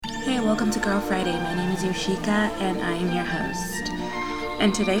welcome to Girl Friday. My name is Yoshika and I am your host.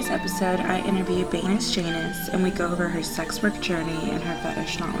 In today's episode, I interview Banus Janus and we go over her sex work journey and her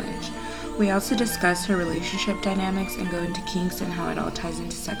fetish knowledge. We also discuss her relationship dynamics and go into kinks and how it all ties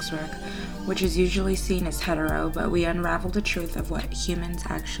into sex work, which is usually seen as hetero, but we unravel the truth of what humans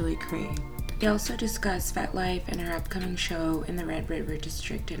actually crave. We also discuss vet life and her upcoming show in the Red River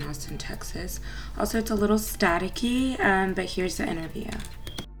District in Austin, Texas. Also, it's a little staticky, but here's the interview.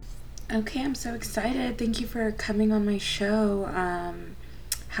 Okay, I'm so excited. Thank you for coming on my show.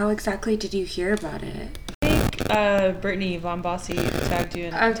 How exactly did you hear about it? I think Brittany Von Bossy tagged you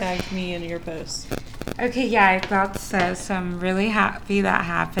and tagged me in your post. Okay, yeah, I thought so. So I'm really happy that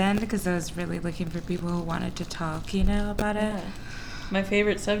happened because I was really looking for people who wanted to talk, about it. Yeah. My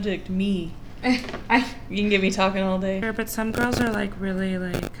favorite subject, me. You can get me talking all day. But some girls are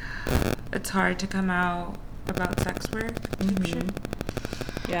really it's hard to come out about sex work. Mm-hmm.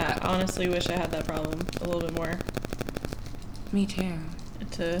 Yeah, I honestly wish I had that problem a little bit more. Me too.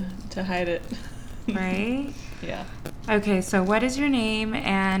 To hide it. Right? Yeah. Okay, so what is your name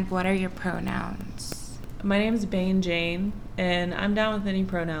and what are your pronouns? My name is Bane Jane, and I'm down with any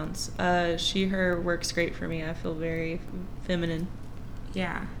pronouns. She, her works great for me. I feel very feminine.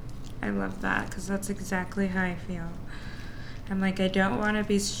 Yeah, I love that because that's exactly how I feel. I'm I don't want to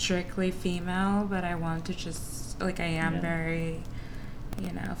be strictly female, but I want to just, I am very,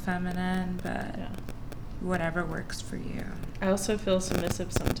 feminine, but whatever works for you. I also feel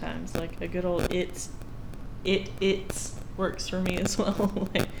submissive sometimes, a good old it's works for me as well,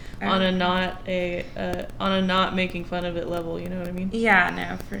 on a not making fun of it level, you know what I mean? Yeah,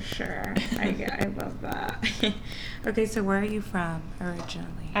 no, for sure. I love that. Okay, so where are you from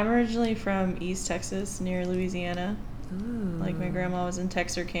originally? I'm originally from East Texas, near Louisiana. Ooh. My grandma was in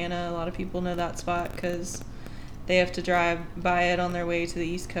Texarkana. A lot of people know that spot because they have to drive by it on their way to the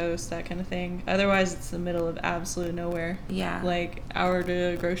East Coast, that kind of thing. Otherwise, it's the middle of absolute nowhere. Yeah. Hour to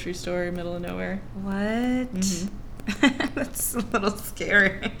a grocery store, middle of nowhere. What? Mm-hmm. That's a little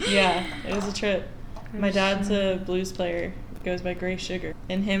scary. Yeah, it was a trip. My dad's a blues player. Goes by Gray Sugar.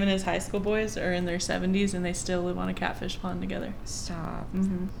 And him and his high school boys are in their 70s, and they still live on a catfish pond together. Stop.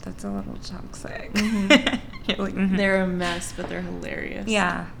 Mm-hmm. That's a little toxic. Mm-hmm. They're a mess, but they're hilarious.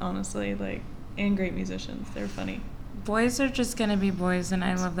 Yeah. Honestly, and great musicians. They're funny. Boys are just gonna be boys, and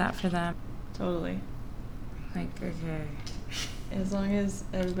I love that for them. Totally. Okay. As long as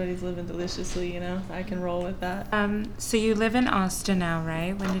everybody's living deliciously, I can roll with that. So you live in Austin now,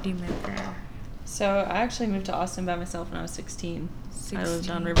 right? When did you move there? So I actually moved to Austin by myself when I was 16. I lived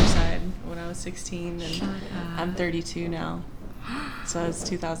on Riverside when I was 16, and I'm 32 now. So it was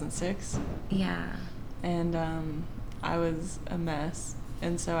 2006. Yeah. And I was a mess.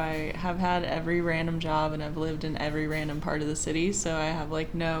 And so I have had every random job, and I've lived in every random part of the city, so I have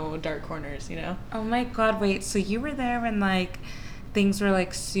no dark corners, Oh my god, wait, so you were there when things were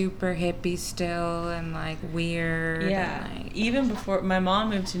super hippie still and weird? Yeah. And, even before my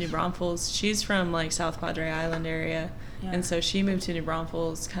mom moved to New Braunfels, she's from South Padre Island area. Yeah. And so she moved to New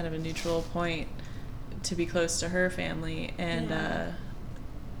Braunfels, kind of a neutral point to be close to her family. And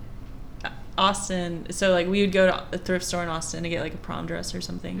Austin, so we would go to a thrift store in Austin to get a prom dress or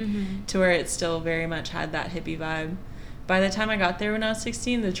something, to where it still very much had that hippie vibe. By the time I got there when I was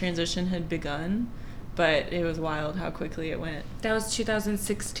 16, the transition had begun, but it was wild how quickly it went. That was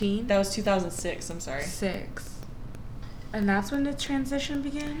 2016? That was 2006, I'm sorry. 6. And that's when the transition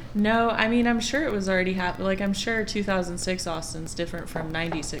began? No, I mean, I'm sure it was already happening. I'm sure 2006 Austin's different from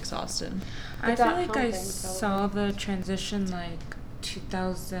 96 Austin. I feel I saw the transition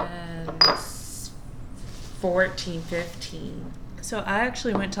 2014, 15. So I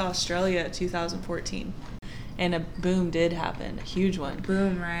actually went to Australia 2014, and a boom did happen, a huge one.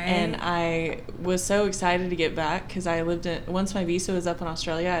 Boom, right? And I was so excited to get back because once my visa was up in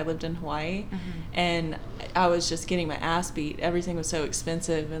Australia, I lived in Hawaii, and I was just getting my ass beat. Everything was so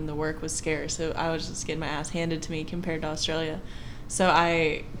expensive and the work was scarce, so I was just getting my ass handed to me compared to Australia. So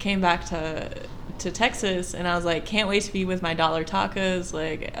I came back to Texas, and I was can't wait to be with my dollar tacos,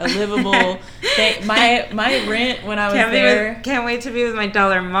 a livable thing. My rent when I was there. Can't wait to be with my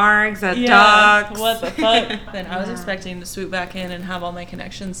dollar marks at Docks. What the fuck? Then I was expecting to swoop back in and have all my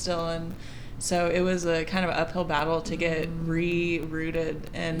connections still, and so it was a kind of an uphill battle to get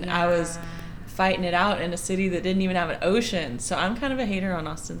re-rooted, and I was fighting it out in a city that didn't even have an ocean. So I'm kind of a hater on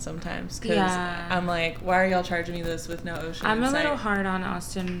Austin sometimes because I'm why are y'all charging me this with no ocean? I'm a little hard on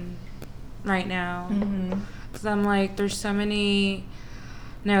Austin right now because I'm there's so many,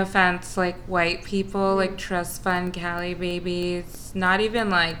 no offense, white people, trust fund Cali babies, not even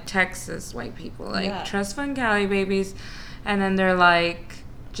Texas white people, trust fund Cali babies, and then they're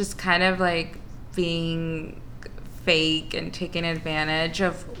just kind of like being fake and taking advantage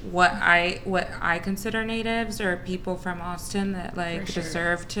of what I consider natives or people from Austin that like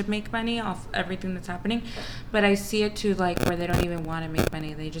deserve to make money off everything that's happening. But I see it too, like where they don't even want to make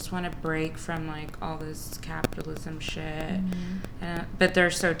money. They just want to break from like all this capitalism shit. But they're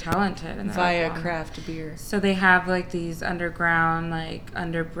so talented and via craft beer. So they have like these underground, like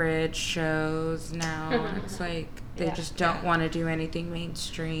underbridge shows now. And it's like they just don't want to do anything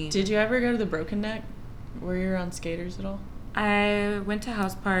mainstream. Did you ever go to the Broken Neck? Were you on skaters at all? I went to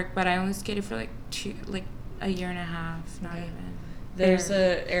House Park, but I only skated for like a year and a half, not even. There's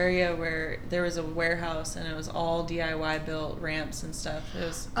an area where there was a warehouse and it was all DIY built ramps and stuff. It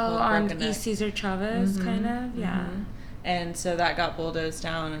was on East Cesar Chavez, kind of, yeah. And so that got bulldozed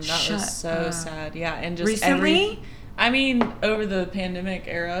down, and that was so sad. Yeah, and just recently. Over the pandemic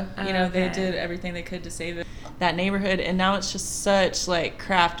era, they did everything they could to save it. That neighborhood, and now it's just such like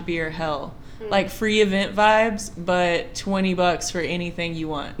craft beer hell. Like free event vibes, but $20 for anything you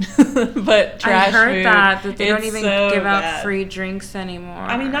want. But trash I heard food, that they don't even give out free drinks anymore.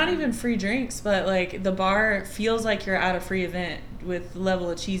 I mean, not even free drinks, but like the bar feels like you're at a free event with the level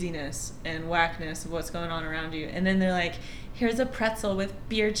of cheesiness and whackness of what's going on around you. And then they're like, here's a pretzel with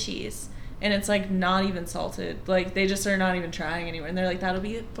beer cheese. And it's like not even salted. Like they just are not even trying anymore. And they're like, that'll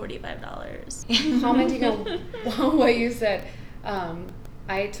be $45. Commenting on what you said,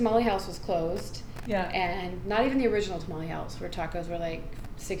 Tamale House was closed. Yeah. And not even the original Tamale House, where tacos were like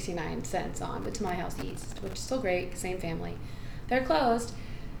 69 cents on, but Tamale House East, which is still great, same family. They're closed.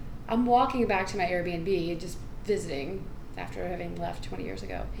 I'm walking back to my Airbnb, just visiting after having left 20 years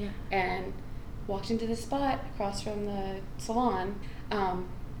ago. Yeah. And walked into this spot across from the salon,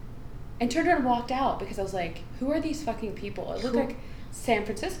 and turned around and walked out because I was like, who are these fucking people? It looked like San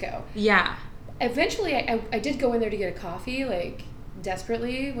Francisco. Yeah. Eventually, I did go in there to get a coffee, like,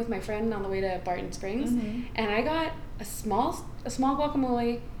 desperately with my friend on the way to Barton Springs, and I got a small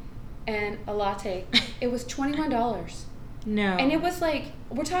guacamole and a latte. It was $21. No. And it was like,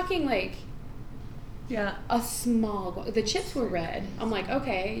 we're talking like a small the chips were red. I'm like,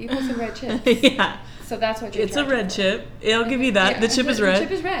 okay, you put some red chips. Yeah. So that's what you're It's a red chip. It'll give you that. The chip is red. The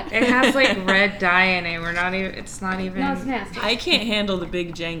chip is red. It has like red dye in it. It's not even. No, it's nasty. I can't handle the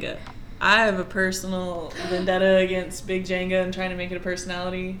big Jenga. I have a personal vendetta against Big Jenga and trying to make it a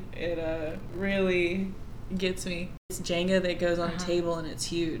personality. It really gets me. It's Jenga that goes on a table and it's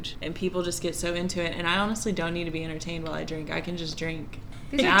huge. And people just get so into it. And I honestly don't need to be entertained while I drink. I can just drink.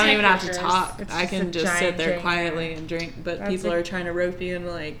 I don't even have to talk. I can just sit there quietly and drink. But people are trying to rope you into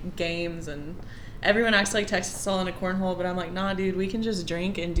like games, and everyone acts like Texas is all in a cornhole. But I'm like, nah, dude, we can just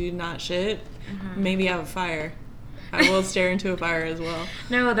drink and do not shit. Maybe have a fire. I will stare into a fire as well.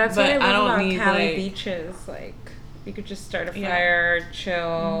 No, that's what I love about Cali beaches. Like, you could just start a fire,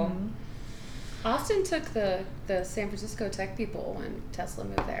 chill. Austin took the San Francisco tech people when Tesla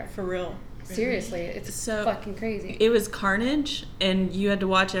moved there. For real. Seriously, it's so fucking crazy. It was carnage, and you had to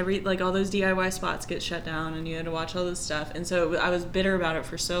watch all those DIY spots get shut down, and you had to watch all this stuff. And so I was bitter about it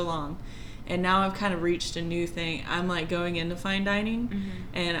for so long. And now I've kind of reached a new thing. I'm like going into fine dining,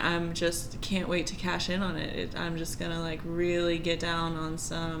 and I'm just can't wait to cash in on it. I'm just going to like really get down on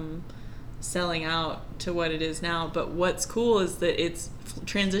some selling out to what it is now. But what's cool is that it's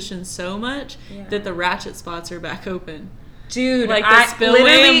transitioned so much that the ratchet spots are back open. Dude, like the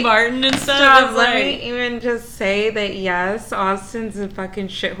Spillway and Barton and stuff. Let me even just say that yes, Austin's a fucking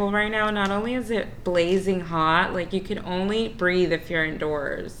shithole right now. Not only is it blazing hot, like you can only breathe if you're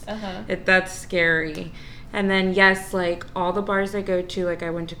indoors. That's scary. And then yes, like all the bars I go to, like I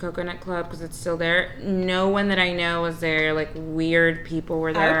went to Coconut Club because it's still there. No one that I know was there. Like weird people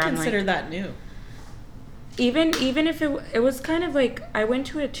were there. I would consider that new. Even if it was kind of like I went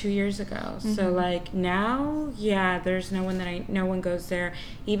to it 2 years ago, so like now, there's no one goes there.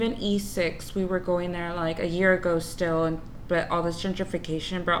 Even E6, we were going there like a year ago still, but all this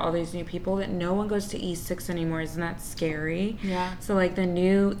gentrification brought all these new people that no one goes to E6 anymore. Isn't that scary? Yeah. So like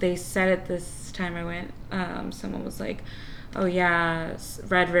they said it this time I went. Someone was like, oh yeah,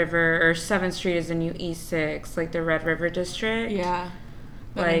 Red River or 7th Street is the new E6, like the Red River district. Yeah.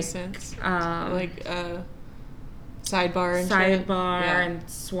 That makes sense. Sidebar and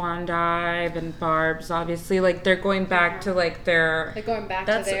Swan Dive and Barb's, obviously. Like, they're going back to, like, their... They're going back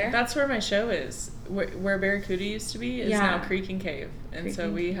to there? That's where my show is. Where Barracuda used to be is now Creek and Cave. And so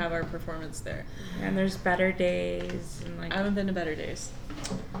we have our performance there. And there's Better Days. And like I haven't been to Better Days.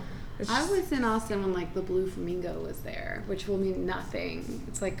 I was in Austin when, like, the Blue Flamingo was there, which will mean nothing.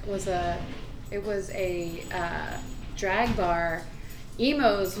 It's like, it was a drag bar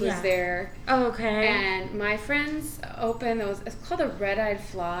Emos was there. Oh, okay. And my friends opened, it's called the Red Eyed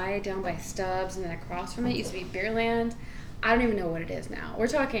Fly down by Stubbs, and then across from it used to be Beerland. I don't even know what it is now. We're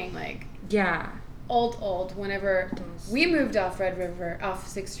talking like old. Whenever we moved off Red River, off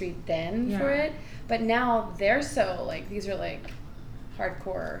 6th Street then for it, but now they're so like, these are like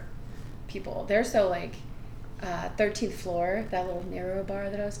hardcore people. They're so like 13th floor, that little narrow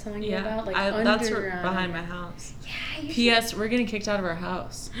bar that I was telling you about, like that's behind my house. Yeah. P.S. We're getting kicked out of our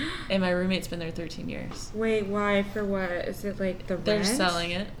house, and my roommate's been there 13 years. Wait, why? For what? Is it like the rent? They're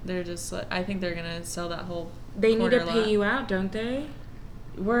selling it. They're just like, I think they're gonna sell that whole. They need to pay you out, don't they?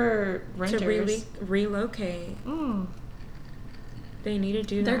 We're renters. To relocate. Mm. They need to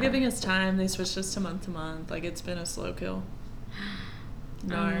do that. They're giving us time. They switched us to month. Like, it's been a slow kill.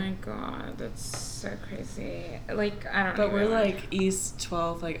 No. Oh my god, that's so crazy. Like, I don't know. But we're like East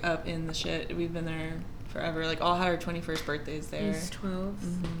 12, like up in the shit. We've been there forever. Like, all had our 21st birthdays there. East 12.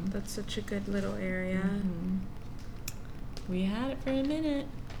 Mm-hmm. That's such a good little area. Mm-hmm. We had it for a minute.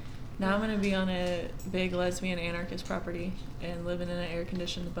 Now I'm going to be on a big lesbian anarchist property and living in an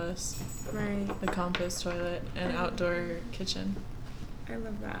air-conditioned bus. Right. The compost toilet and outdoor kitchen. I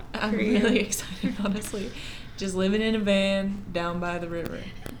love that. I'm really excited, honestly. Just living in a van down by the river.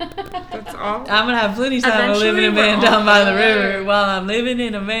 That's all. I'm going to have plenty of time to live in a van down by the river while I'm living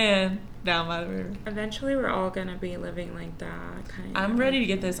in a van down by the river. Eventually, we're all going to be living like that. Kind I'm of. ready to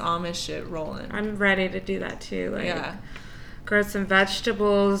get this Amish shit rolling. I'm ready to do that, too. Like, yeah. Grow some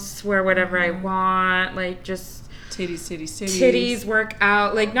vegetables, wear whatever I want, like, just... Titties. Work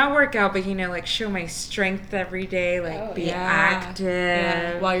out. Like, not work out, but, you know, like, show my strength every day. Like, be active.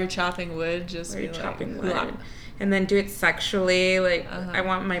 Yeah. While you're chopping wood, just While be you're like... chopping wood. And then do it sexually. Like, I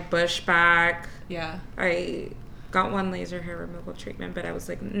want my bush back. Yeah. I got one laser hair removal treatment, but I was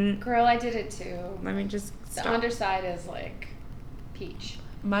like, Girl, I did it, too. Let me just stop. The underside is, like, peach.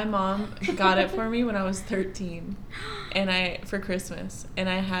 My mom got it for me when I was 13 for Christmas, and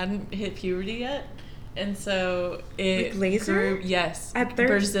I hadn't hit puberty yet, and so it laser? Yes, at 13?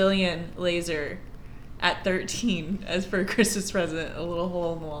 Brazilian laser at 13 as for a Christmas present, a little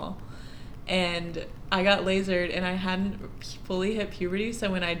hole in the wall, and I got lasered, and I hadn't fully hit puberty,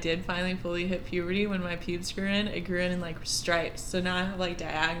 so when I did finally fully hit puberty, when my pubes grew in, it grew in like stripes, so now I have like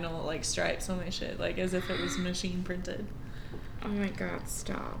diagonal like stripes on my shit, like as if it was machine printed. Oh my god,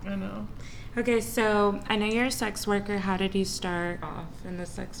 stop. I know. Okay, so I know you're a sex worker. How did you start off in the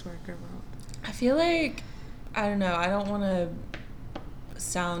sex worker world? I feel like, I don't know, I don't want to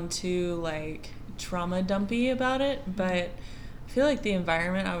sound too like trauma dumpy about it, but I feel like the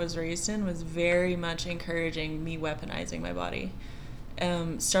environment I was raised in was very much encouraging me weaponizing my body.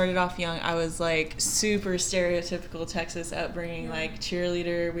 Started off young, I was like super stereotypical Texas upbringing, like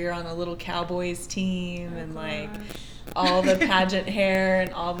cheerleader. We were on a little Cowboys team, and like all the pageant hair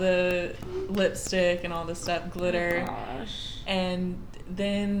and all the lipstick and all the stuff, glitter. And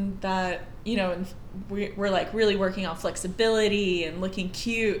then that, you know, we're like really working on flexibility and looking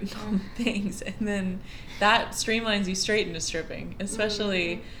cute and all the things. And then that streamlines you straight into stripping,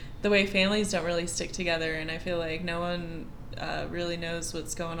 especially the way families don't really stick together. And I feel like no one really knows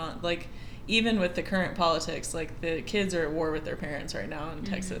what's going on. Like, even with the current politics, like the kids are at war with their parents right now in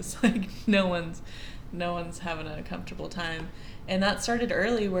Texas. Like no one's having a comfortable time. And that started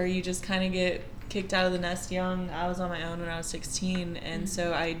early, where you just kind of get kicked out of the nest young. I was on my own when I was 16, and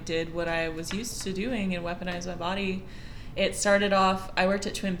so I did what I was used to doing and weaponized my body. It started off, I worked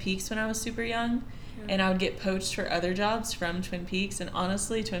at Twin Peaks when I was super young, and I would get poached for other jobs from Twin Peaks, and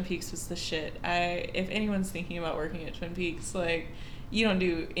honestly, Twin Peaks was the shit. If anyone's thinking about working at Twin Peaks, like, you don't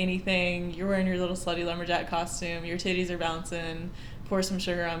do anything. You're wearing your little slutty lumberjack costume, your titties are bouncing, pour some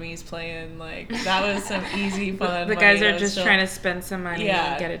sugar on me's playing. Like, that was some easy fun. The guys are just trying to spend some money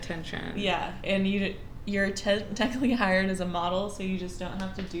and get attention. Yeah, and you're technically hired as a model, so you just don't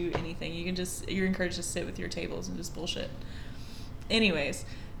have to do anything. You're encouraged to sit with your tables and just bullshit. Anyways,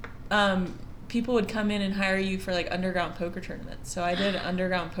 people would come in and hire you for like underground poker tournaments. So I did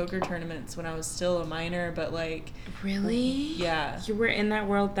underground poker tournaments when I was still a minor, but like... Really? Yeah. You were in that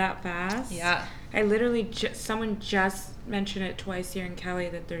world that fast? Yeah. I literally someone just mentioned it twice here in Cali,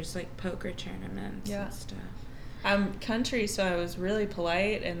 that there's like poker tournaments and stuff. I'm country, so I was really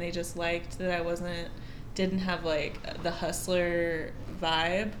polite, and they just liked that I didn't have like the hustler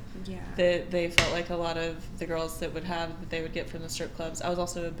vibe. Yeah. That they felt like a lot of the girls that they would get from the strip clubs. I was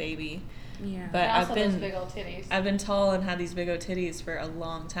also a baby. Yeah. But and also those big old titties. I've been tall and had these big old titties for a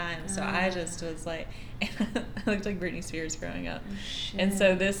long time. So I just was like, I looked like Britney Spears growing up. Oh, shit. And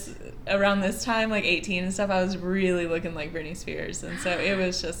so around this time, like 18 and stuff, I was really looking like Britney Spears. And so it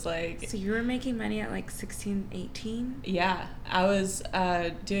was just like... So you were making money at like 16, 18? Yeah. I was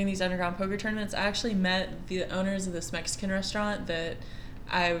doing these underground poker tournaments. I actually met the owners of this Mexican restaurant that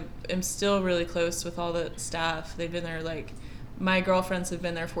I am still really close with all the staff. They've been there like... My girlfriends have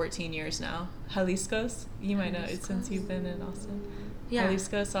been there 14 years now. Jalisco's. You might know it since you've been in Austin. Yeah.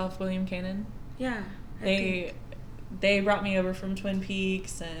 Jalisco's off William Cannon. Yeah. They brought me over from Twin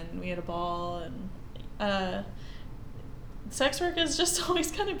Peaks, and we had a ball, and sex work has just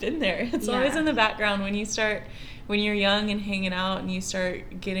always kind of been there. It's always in the background when you're young and hanging out and you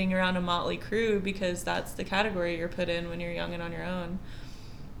start getting around a motley crew, because that's the category you're put in when you're young and on your own.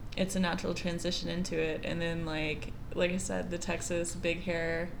 It's a natural transition into it. And then like I said, the Texas big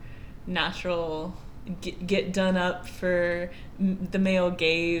hair, natural, get done up for the male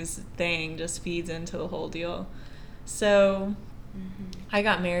gaze thing just feeds into the whole deal. So I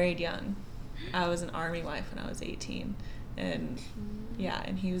got married young. I was an army wife when I was 18. And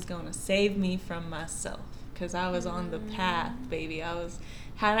and he was going to save me from myself, because I was on the path, baby.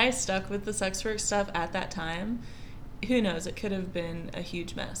 Had I stuck with the sex work stuff at that time, who knows, it could have been a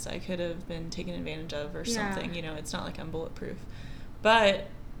huge mess. I could have been taken advantage of or something. You know, it's not like I'm bulletproof. But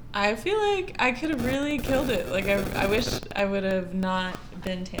I feel like I could have really killed it. Like, I wish I would have not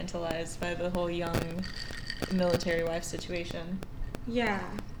been tantalized by the whole young military wife situation. Yeah.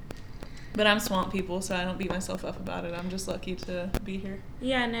 But I'm swamp people, so I don't beat myself up about it. I'm just lucky to be here.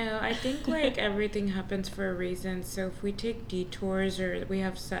 Yeah, no, I think, like, everything happens for a reason. So if we take detours or we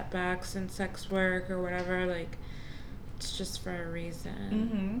have setbacks in sex work or whatever, like, it's just for a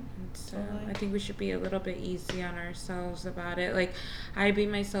reason. And so I think we should be a little bit easy on ourselves about it. Like, I beat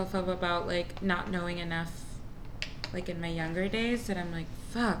myself up about, like, not knowing enough, like, in my younger days, that I'm like,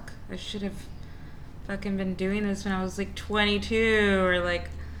 fuck, I should have fucking been doing this when I was, like, 22, or, like,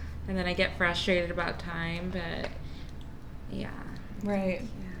 and then I get frustrated about time, but, yeah. Right.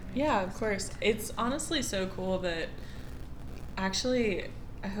 Yeah, of course. It's honestly so cool that, actually,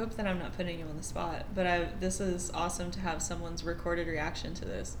 I hope that I'm not putting you on the spot, but this is awesome to have someone's recorded reaction to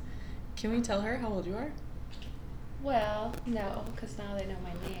this. Can we tell her how old you are? Well, no, because now they know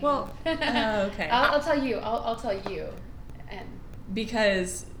my name. Well, okay. I'll tell you. I'll tell you. And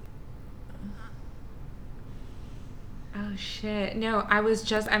because... Oh, shit. No,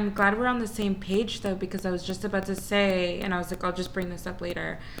 I'm glad we're on the same page, though, because I was just about to say, and I was like, I'll just bring this up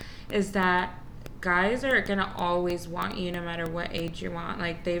later, is that guys are going to always want you no matter what age you want.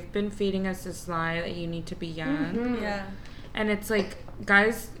 Like, they've been feeding us this lie that you need to be young. Yeah. And it's like,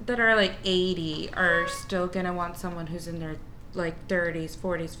 guys that are like 80 are still going to want someone who's in their like 30s,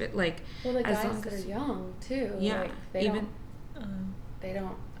 40s, like, well, the as guys long that are as, young too. Yeah. Like, they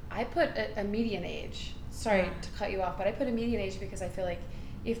don't. I put a median age. Sorry to cut you off, but I put a median age because I feel like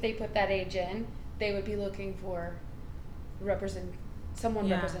if they put that age in, they would be looking for someone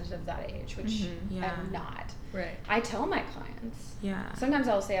representative of that age, which I'm not. Right. I tell my clients. Yeah. Sometimes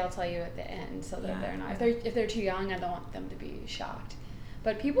I'll tell you at the end so that they're not. If they're too young, I don't want them to be shocked.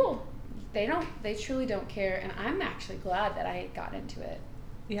 But people, they truly don't care, and I'm actually glad that I got into it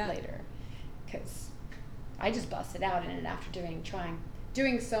later, because I just busted out in it after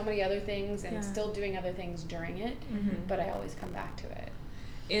doing so many other things and still doing other things during it. But I always come back to it.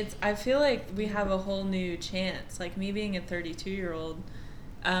 I feel like we have a whole new chance. Like, me being a 32-year-old,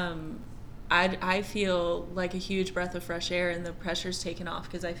 I feel like a huge breath of fresh air, and the pressure's taken off,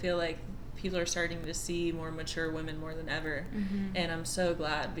 because I feel like people are starting to see more mature women more than ever. And I'm so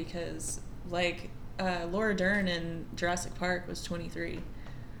glad, because, like, Laura Dern in Jurassic Park was 23,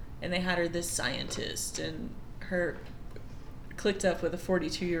 and they had her this scientist, and her clicked up with a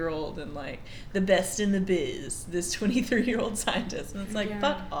 42-year-old and like the best in the biz, this 23-year-old scientist, and it's like,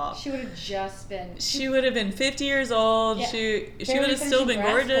 fuck off. She would have just been. She would have been 50 years old. Yeah. She would have still been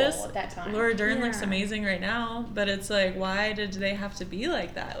gorgeous. At that time. Laura Dern looks amazing right now, but it's like, why did they have to be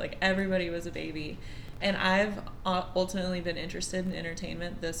like that? Like, everybody was a baby. And I've ultimately been interested in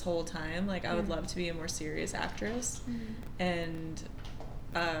entertainment this whole time. Like, I would love to be a more serious actress. And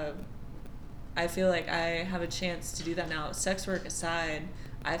I feel like I have a chance to do that now. Sex work aside,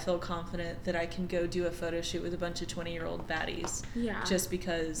 I feel confident that I can go do a photo shoot with a bunch of 20-year-old baddies. Yeah. Just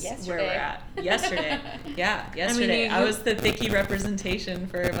because where we're at. Yesterday. Yesterday. I was the thicky representation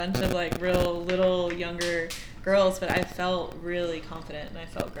for a bunch of like real little younger girls, but I felt really confident and I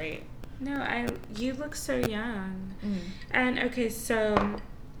felt great. No, you look so young. And okay, so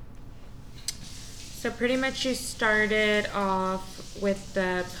So pretty much you started off with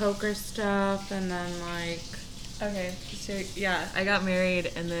the poker stuff and then like... Okay, so yeah, I got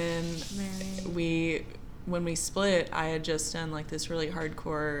married and then when we split, I had just done like this really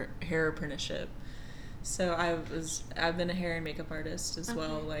hardcore hair apprenticeship. So I've been a hair and makeup artist as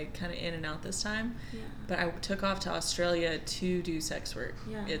well, like kind of in and out this time. Yeah. But I took off to Australia to do sex work.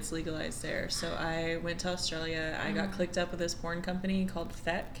 Yeah. It's legalized there. So I went to Australia. I got clicked up with this porn company called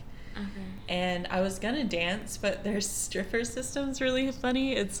Feck. Okay. And I was gonna dance, but their stripper system's really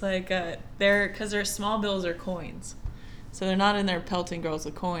funny. It's like because their small bills are coins, so they're not in there pelting girls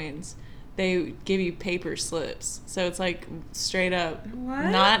with coins. They give you paper slips, so it's like straight up,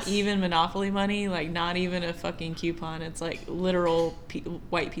 not even Monopoly money, like not even a fucking coupon. It's like literal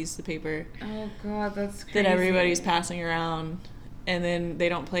white piece of paper. Oh god, that's crazy. That everybody's passing around, and then they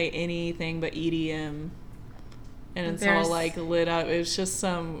don't play anything but EDM. And it's all like lit up. It's just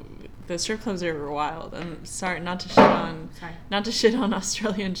the strip clubs are wild. I'm sorry, not to shit on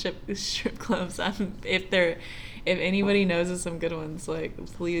Australian strip clubs. If anybody knows of some good ones, like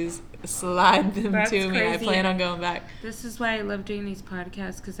please slide them to me. I plan on going back. This is why I love doing these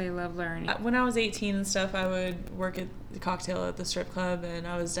podcasts, because I love learning. When I was 18 and stuff, I would work at the cocktail at the strip club, and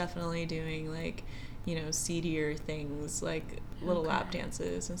I was definitely doing like, seedier things, like little lap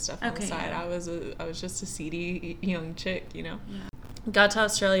dances and stuff on the side. Yeah. I was just a seedy young chick, Yeah. Got to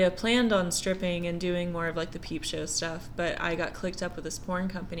Australia, planned on stripping and doing more of like the peep show stuff, but I got clicked up with this porn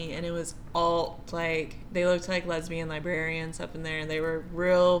company, and it was all like, they looked like lesbian librarians up in there, and they were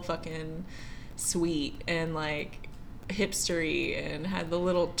real fucking sweet and like hipstery and had the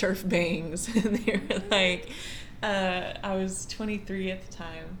little turf bangs, and they were like, I was 23 at the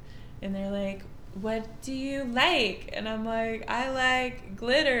time, and they're like, what do you like? And I'm like, I like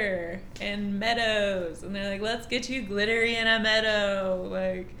glitter and meadows. And they're like, let's get you glittery in a meadow.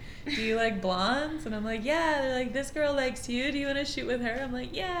 Like, do you like blondes? And I'm like, yeah. They're like, this girl likes you. Do you want to shoot with her? I'm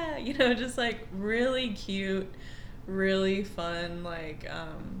like, yeah. Just like really cute, really fun, like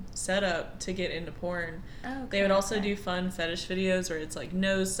setup to get into porn. Oh, they would also do fun fetish videos where it's like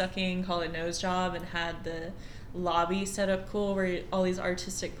nose sucking, call it nose job, and had the lobby set up cool where all these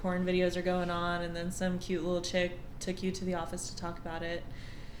artistic porn videos are going on, and then some cute little chick took you to the office to talk about it.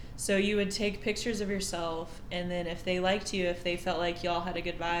 So you would take pictures of yourself, and then if they liked you, if they felt like y'all had a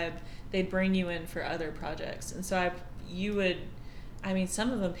good vibe, they'd bring you in for other projects. And so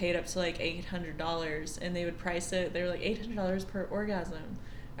some of them paid up to like $800, and they would price it, they were like $800 per orgasm.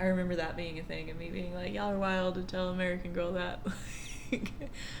 I remember that being a thing, and me being like, y'all are wild to tell American girl that.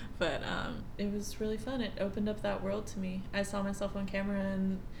 But it was really fun. It opened up that world to me. I saw myself on camera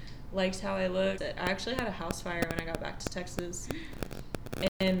and liked how I looked. I actually had a house fire when I got back to Texas,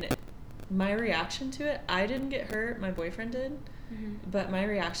 and my reaction to it, I didn't get hurt, my boyfriend did, but my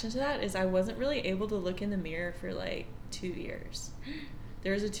reaction to that is I wasn't really able to look in the mirror for like 2 years.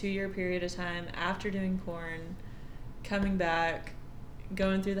 There was a 2-year period of time after doing porn, coming back,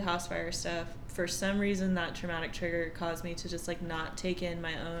 going through the house fire stuff. For some reason, that traumatic trigger caused me to just like not take in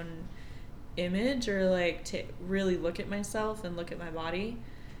my own image, or like to really look at myself and look at my body.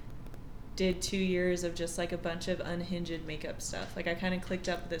 Did 2 years of just like a bunch of unhinged makeup stuff. Like I kind of clicked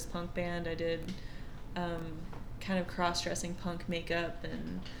up with this punk band. I did kind of cross-dressing punk makeup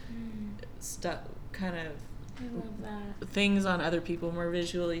and stuff, kind of I love that. Things on other people, more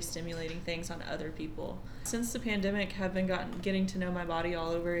visually stimulating things on other people. Since the pandemic, have been getting to know my body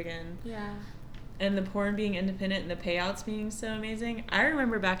all over again. Yeah. And the porn being independent and the payouts being so amazing. I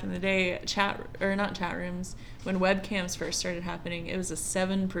remember back in the day, not chat rooms, when webcams first started happening, it was a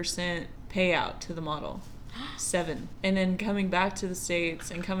 7% payout to the model. 7. And then coming back to the States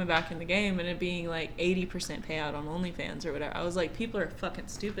and coming back in the game and it being like 80% payout on OnlyFans or whatever. I was like, people are fucking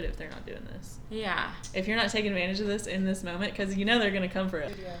stupid if they're not doing this. Yeah. If you're not taking advantage of this in this moment, because they're going to come for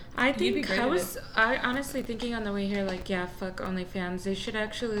it. Yeah. I honestly thinking on the way here, like, yeah, fuck OnlyFans. They should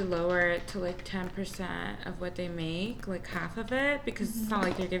actually lower it to like 10% of what they make, like half of it, because it's not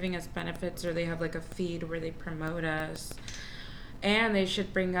like they're giving us benefits or they have like a feed where they promote us. And they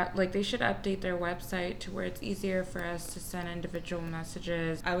should they should update their website to where it's easier for us to send individual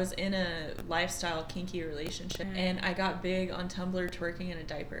messages. I was in a lifestyle kinky relationship, and I got big on Tumblr twerking in a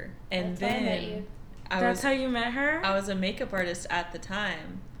diaper. And That's how you met her? I was a makeup artist at the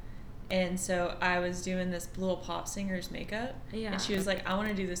time. And so I was doing this little pop singer's makeup. Yeah. And she was like, I want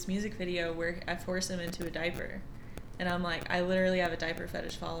to do this music video where I force him into a diaper. And I'm like, I literally have a diaper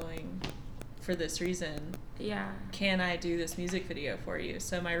fetish following for this reason. Yeah. Can I do this music video for you?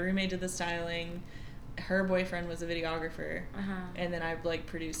 So my roommate did the styling. her boyfriend was a videographer, Uh-huh. and then I like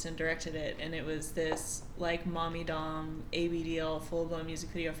produced and directed it, and it was this like mommy dom ABDL full-blown music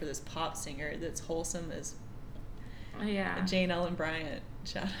video for this pop singer that's wholesome as Yeah. Jane Ellen Bryant.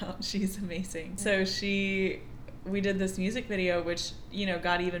 Shout out, she's amazing. So we did this music video, which, you know,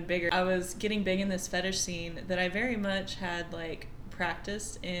 got even bigger. I was getting big in this fetish scene that I very much had like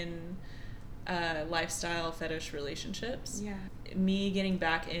practiced in lifestyle fetish relationships. Yeah. Me getting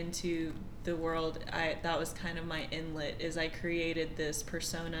back into the world, that was kind of my inlet, is I created this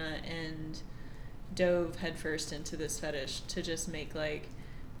persona and dove headfirst into this fetish to just make like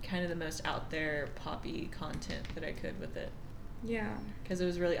kind of the most out there poppy content that I could with it. Yeah. Because it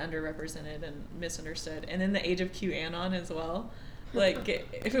was really underrepresented and misunderstood. And then the age of QAnon as well, like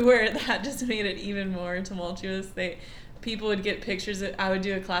where that just made it even more tumultuous. People would get pictures I would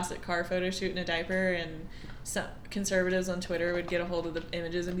do a classic car photo shoot in a diaper, and some conservatives on Twitter would get a hold of the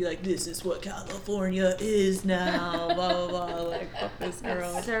images and be like, this is what California is now, blah, blah, blah, like, fuck this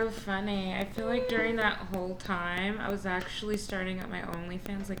girl. That's so funny. I feel like during that whole time, I was actually starting up my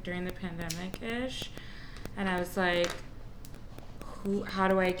OnlyFans, like, during the pandemic-ish, and I was like, how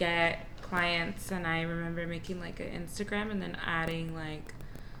do I get clients? And I remember making, like, an Instagram and then adding, like,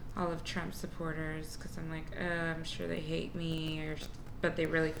 all of Trump supporters, because I'm like, I'm sure they hate me, but they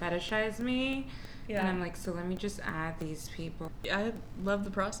really fetishize me. Yeah. And I'm like, so let me just add these people. I love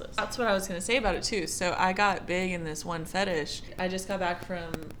the process. That's what I was going to say about it too. So I got big in this one fetish. I just got back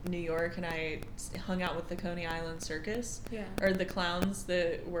from New York, and I hung out with the Coney Island Circus. Yeah. Or the clowns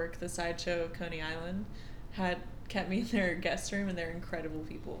that work the sideshow of Coney Island had kept me in their guest room, and they're incredible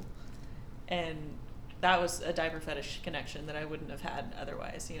people. And that was a diaper fetish connection that I wouldn't have had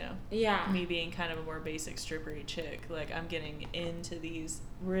otherwise, you know? Yeah. Me being kind of a more basic strippery chick. Like, I'm getting into these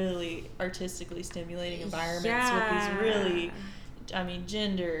really artistically stimulating environments with these really, I mean,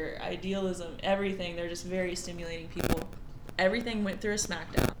 gender, idealism, everything. They're just very stimulating people. Everything went through a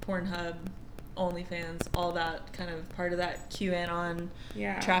smackdown. Pornhub, OnlyFans, all that kind of part of that QAnon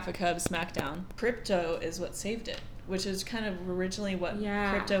traffic hub smackdown. Crypto is what saved it, which is kind of originally what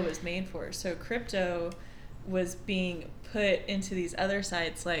crypto was made for. So crypto was being put into these other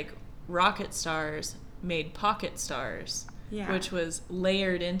sites, like Rocket Stars made Pocket Stars, which was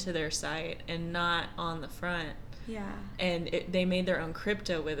layered into their site and not on the front. Yeah. And they made their own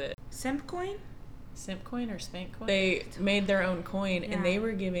crypto with it. Simpcoin? Simpcoin or Spankcoin? They made their own coin, and they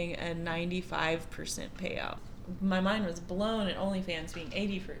were giving a 95% payout. My mind was blown at OnlyFans being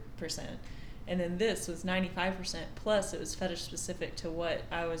 80%. And then this was 95%, plus it was fetish specific to what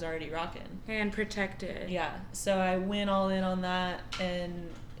I was already rocking. And protected. Yeah. So I went all in on that and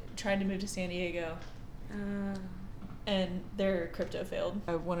tried to move to San Diego. And their crypto failed.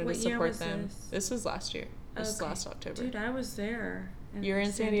 I wanted to support them. This was last year. This was last October. Dude, I was there. You were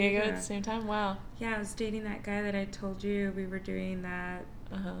in San Diego at the same time? Wow. Yeah, I was dating that guy that I told you. We were doing that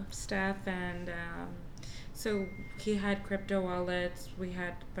stuff, and so he had crypto wallets. We had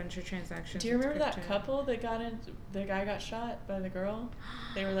a bunch of transactions. Do you remember that couple that got in? The guy got shot by the girl.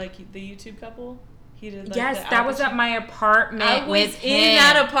 They were like the YouTube couple. He did. Like, yes, that was at my apartment. I was him. In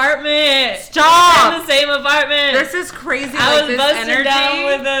that apartment. Stop. In the same apartment. This is crazy. I was busted down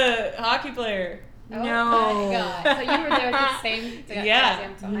with a hockey player. Oh no. My God. So you were there at the same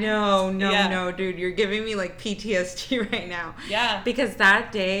time? No, dude. You're giving me like PTSD right now. Yeah. Because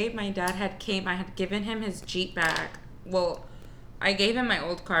that day, my dad I had given him his Jeep back. Well, I gave him my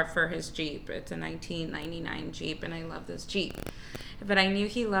old car for his Jeep. It's a 1999 Jeep, and I love this Jeep. But I knew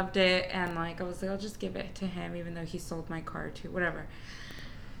he loved it, and like I was like, I'll just give it to him, even though he sold my car too, whatever.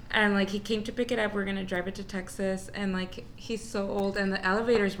 And like he came to pick it up. We're gonna drive it to Texas, and like he's so old, and the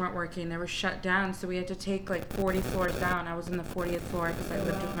elevators weren't working. They were shut down, so we had to take like 40 floors down. I was in the 40th floor because I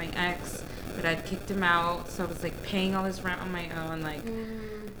lived with my ex, but I'd kicked him out, so I was like paying all this rent on my own, like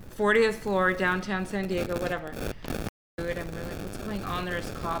 40th floor, downtown San Diego, whatever. And we're like, what's going on?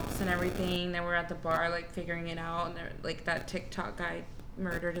 There's cops and everything. Then we're at the bar like figuring it out, and they're like, that TikTok guy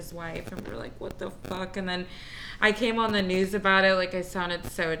murdered his wife, and we're like, what the fuck? And then I came on the news about it. Like, I sounded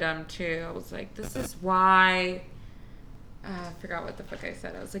so dumb too. I was like, this is why I forgot what the fuck I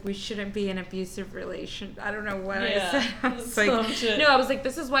said. I was like, we shouldn't be in abusive relation. I don't know what I said. I was like, no, I was like,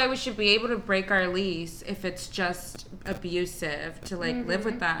 this is why we should be able to break our lease if it's just abusive to like live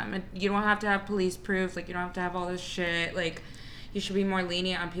with them. And you don't have to have police proof. Like, you don't have to have all this shit. Like, you should be more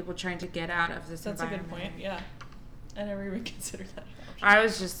lenient on people trying to get out of this environment. That's a good point. Yeah. I never even considered that. I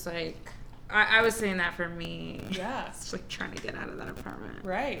was just like, I was saying that for me. Yeah. It's like trying to get out of that apartment.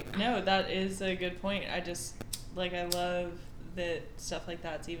 Right. No, that is a good point. I just, like, I love that stuff like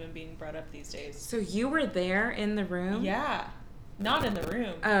that's even being brought up these days. So you were there in the room? Yeah. Not in the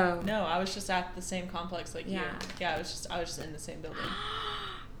room. Oh. No, I was just at the same complex like you. Yeah, I was just in the same building.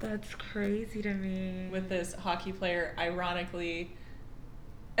 That's crazy to me. With this hockey player, ironically,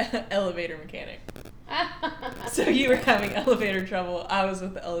 elevator mechanic. So you were having elevator trouble. I was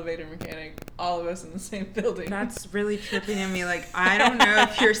with the elevator mechanic. All of us in the same building. That's really tripping to me. Like, I don't know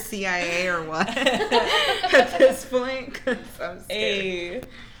if you're CIA or what at this point, because I'm scared. Hey.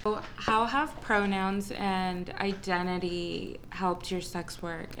 So how have pronouns and identity helped your sex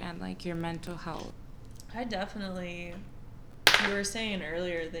work and, like, your mental health? I definitely... You were saying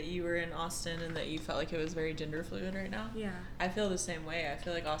earlier that you were in Austin and that you felt like it was very gender fluid right now. Yeah. I feel the same way. I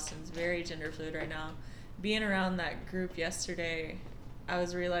feel like Austin's very gender fluid right now. Being around that group yesterday, I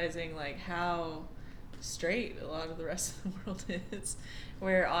was realizing like how straight a lot of the rest of the world is,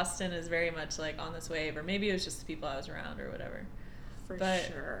 where Austin is very much like on this wave, or maybe it was just the people I was around or whatever. For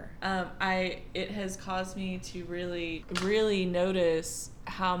sure. It has caused me to really, really notice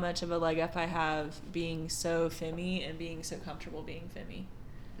how much of a leg up I have being so femmy and being so comfortable being femmy.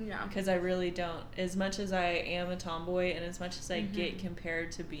 Yeah. Because I really don't, as much as I am a tomboy and as much as I get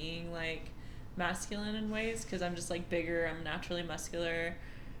compared to being like masculine in ways, because I'm just like bigger, I'm naturally muscular,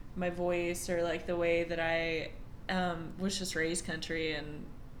 my voice, or like the way that I was just raised country and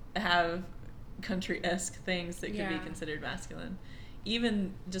have country-esque things that could be considered masculine.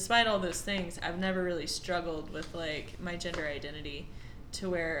 Even despite all those things, I've never really struggled with like my gender identity to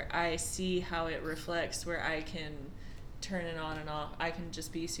where I see how it reflects, where I can turn it on and off. I can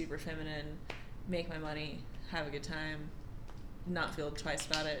just be super feminine, make my money, have a good time, not feel twice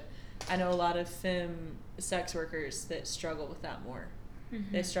about it. I know a lot of femme sex workers that struggle with that more.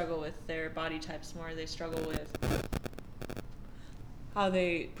 They struggle with their body types more. They struggle with how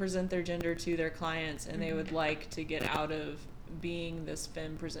they present their gender to their clients, and they would like to get out of being this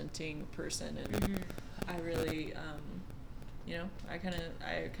femme presenting person. And I really, I kind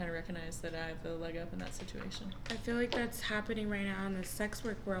of recognize that I have a leg up in that situation. I feel like that's happening right now in the sex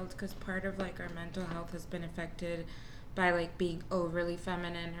work world, because part of like our mental health has been affected by like being overly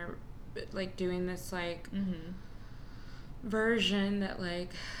feminine, or like doing this like version that like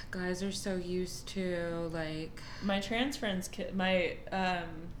guys are so used to. Like my trans friends, my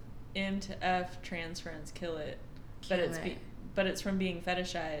M to F trans friends kill it. But it's from being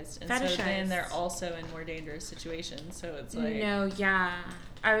fetishized, and so then they're also in more dangerous situations. So it's like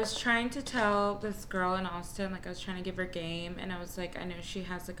I was trying to tell this girl in Austin, like I was trying to give her game, and I was like, I know she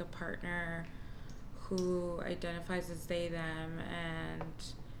has like a partner who identifies as they them, and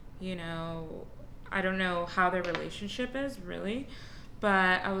I don't know how their relationship is really,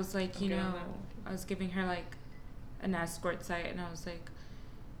 but I was like, I was giving her like an escort site, and I was like,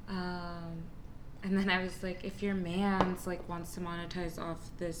 and then I was like, if your man's like wants to monetize off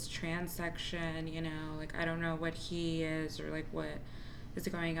this trans section, like I don't know what he is or like what is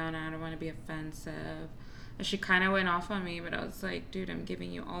going on. I don't want to be offensive. And she kind of went off on me, but I was like, dude, I'm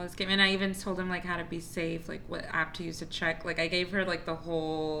giving you all this game. And I even told him like how to be safe, like what app to use to check. Like I gave her like the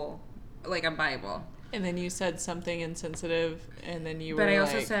whole, like a Bible. And then you said something insensitive, and then you were But I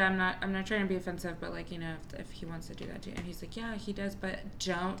like, also said, I'm not trying to be offensive, but like, if he wants to do that to you. And he's like, yeah, he does, but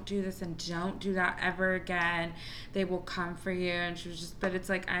don't do this and don't do that ever again. They will come for you. And she was just, but it's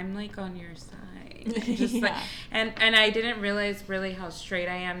like, I'm like on your side. Just like, and I didn't realize really how straight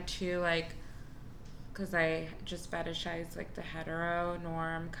I am too, like, because I just fetishize like the hetero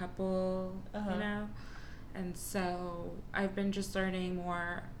norm couple, and so I've been just learning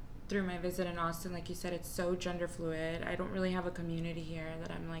more through my visit in Austin. Like you said, it's so gender fluid. I don't really have a community here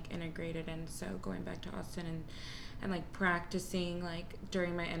that I'm like integrated in. So going back to Austin and like practicing like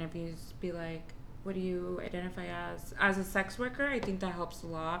during my interviews, be like, what do you identify as a sex worker? I think that helps a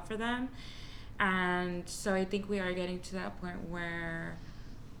lot for them. And so I think we are getting to that point where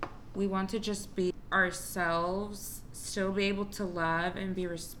we want to just be ourselves, still be able to love and be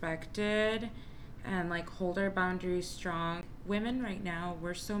respected, and like hold our boundaries strong. Women right now,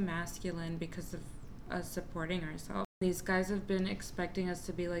 we're so masculine because of us supporting ourselves. These guys have been expecting us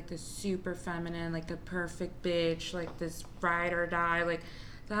to be like this super feminine, like the perfect bitch, like this ride or die, like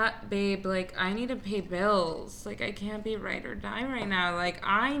that, babe, like I need to pay bills, like I can't be ride or die right now, like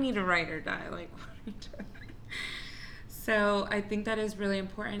I need to ride or die, like what are you doing? So I think that is really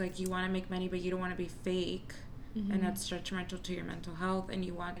important. Like you want to make money, but you don't want to be fake. and that's detrimental to your mental health, and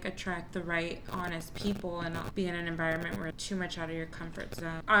you want to attract the right, honest people and not be in an environment where it's too much out of your comfort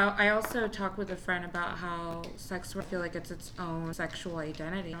zone. I also talked with a friend about how sex work, I feel like it's its own sexual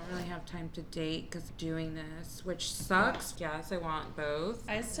identity. I don't really have time to date because of doing this, which sucks. Yes, I want both.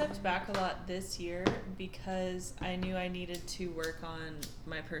 I stepped back a lot this year because I knew I needed to work on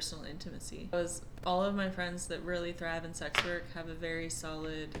my personal intimacy. All of my friends that really thrive in sex work have a very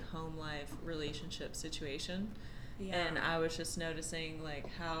solid home life relationship situation. Yeah. And I was just noticing like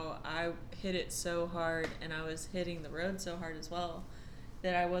how I hit it so hard, and I was hitting the road so hard as well,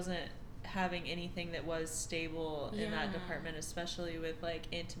 that I wasn't having anything that was stable in that department, especially with like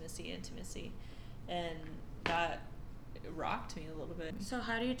intimacy. And that rocked me a little bit. So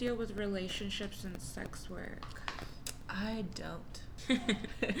how do you deal with relationships and sex work? I don't.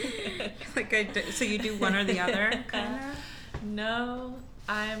 So you do one or the other, kind of? No,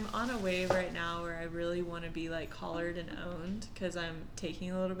 I'm on a wave right now where I really want to be like collared and owned because I'm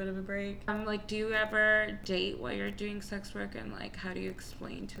taking a little bit of a break. Like, do you ever date while you're doing sex work, and like, how do you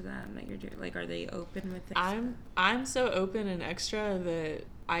explain to them that you're doing? Like, are they open with things? I'm so open and extra that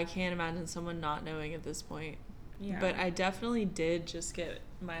I can't imagine someone not knowing at this point. Yeah. But I definitely did just get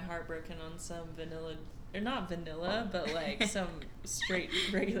my heart broken on some vanilla. Or not vanilla, but like some straight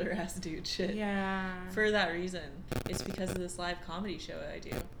regular ass dude shit. Yeah. For that reason. It's because of this live comedy show I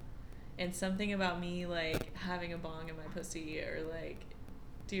do. And something about me like having a bong in my pussy, or like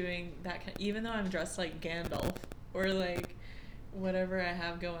doing that kind, even though I'm dressed like Gandalf or like whatever I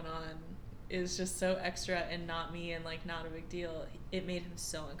have going on is just so extra and not me and like not a big deal. It made him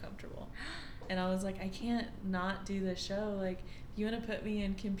so uncomfortable. And I was like, I can't not do this show. Like, you want to put me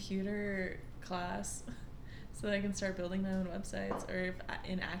in computer class so that I can start building my own websites, or if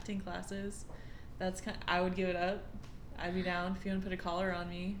in acting classes, I would give it up. I'd be down if you want to put a collar on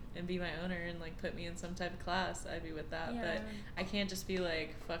me and be my owner and like put me in some type of class. I'd be with that. Yeah. But I can't just be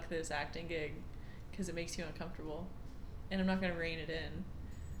like, fuck this acting gig, because it makes you uncomfortable, and I'm not gonna rein it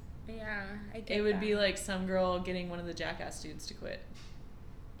in. Yeah, I get it would be like some girl getting one of the Jackass dudes to quit.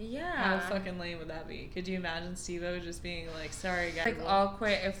 Yeah. How fucking lame would that be? Could you imagine Steve-O just being like, sorry guys. Like, I'll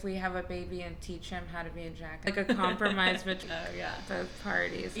quit if we have a baby and teach him how to be a jackass. Like a compromise between both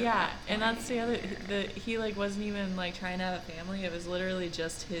parties. Yeah, and that's the other, he like wasn't even like trying to have a family. It was literally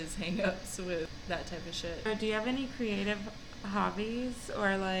just his hang-ups with that type of shit. Do you have any creative hobbies,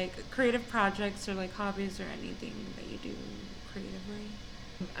 or like creative projects, or like hobbies, or anything that you do creatively?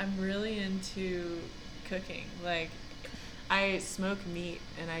 I'm really into cooking. Like, I smoke meat,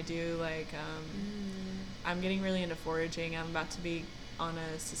 and I do like I'm getting really into foraging. I'm about to be on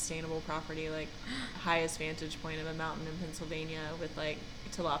a sustainable property, like highest vantage point of a mountain in Pennsylvania, with like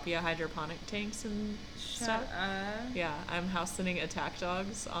tilapia hydroponic tanks and stuff. Yeah, I'm house sitting attack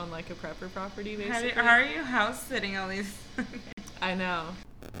dogs on like a prepper property, basically. How are you house sitting all these? I know.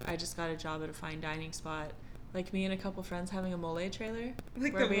 I just got a job at a fine dining spot. Like, me and a couple friends having a mole trailer.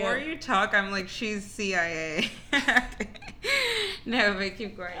 Like, the more you talk, I'm like, she's CIA. No, but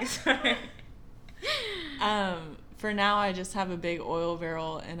keep going. Sorry. For now, I just have a big oil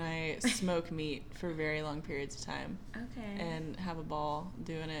barrel, and I smoke meat for very long periods of time. Okay. And have a ball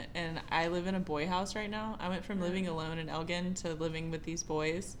doing it. And I live in a boy house right now. I went from living alone in Elgin to living with these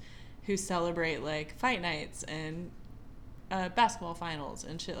boys who celebrate, like, fight nights and basketball finals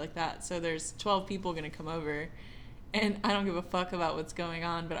and shit like that. So there's 12 people gonna come over, and I don't give a fuck about what's going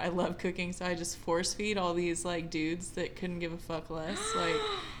on, but I love cooking, so I just force feed all these like dudes that couldn't give a fuck less. Like,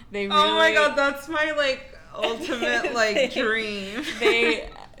 they really, oh my god, that's my like ultimate like dream. They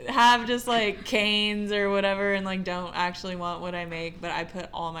have just like canes or whatever, and like don't actually want what I make, but I put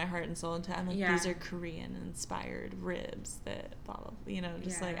all my heart and soul into it. I'm like, these are Korean inspired ribs that blah blah, you know,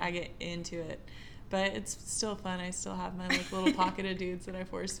 just like I get into it. But it's still fun. I still have my like little pocket of dudes that I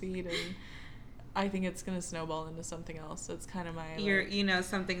force feed, and I think it's gonna snowball into something else. So it's kind of my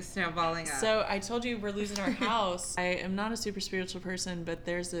something's snowballing up. So I told you we're losing our house. I am not a super spiritual person, but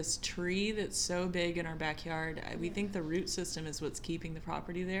there's this tree that's so big in our backyard. We think the root system is what's keeping the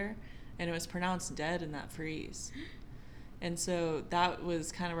property there, and it was pronounced dead in that freeze. And so that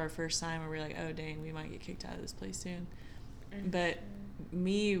was kind of our first time where we were like, oh dang, we might get kicked out of this place soon. But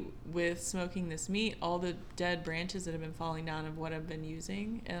me with smoking this meat, all the dead branches that have been falling down of what I've been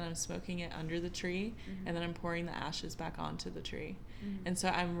using, and I'm smoking it under the tree, and then I'm pouring the ashes back onto the tree. And so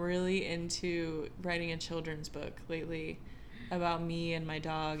I'm really into writing a children's book lately about me and my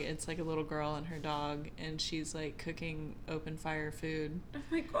dog. It's like a little girl and her dog, and she's like cooking open fire food. Oh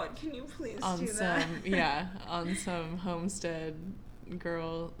my god, can you please do that? On some homestead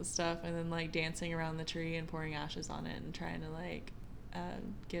girl stuff, and then like dancing around the tree and pouring ashes on it and trying to like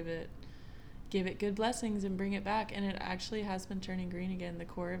give it give it good blessings and bring it back. And it actually has been turning green again. The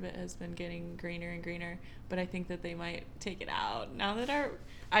core of it has been getting greener and greener, but I think that they might take it out now that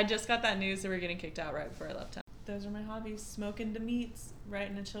I just got that news that we're getting kicked out right before I left town. Those are my hobbies: smoking the meats,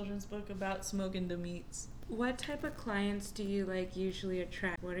 writing a children's book about smoking the meats. What type of clients do you like usually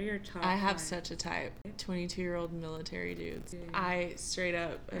attract? What are your top I have clients? such a type. 22-year-old military dudes. I straight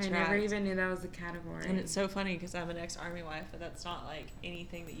up attract. I never even knew that was a category. And it's so funny because I'm an ex-army wife, but that's not like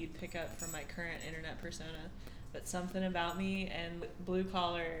anything that you'd pick up from my current internet persona. But something about me and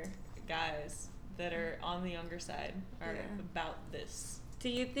blue-collar guys that are on the younger side are about this. Do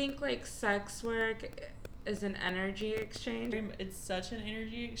you think like sex work is an energy exchange? It's such an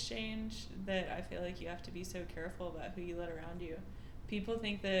energy exchange that I feel like you have to be so careful about who you let around you. People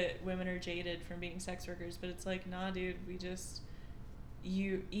think that women are jaded from being sex workers, but it's like, nah, dude,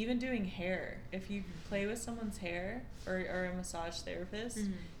 you even doing hair, if you play with someone's hair or a massage therapist,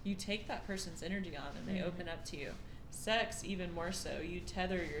 you take that person's energy on and they open up to you. Sex, even more so, you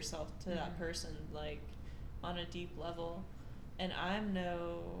tether yourself to that person like on a deep level. And I'm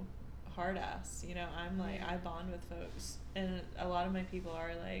no hard ass, you know, I'm like, I bond with folks, and a lot of my people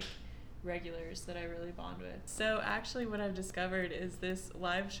are like regulars that I really bond with. So actually what I've discovered is this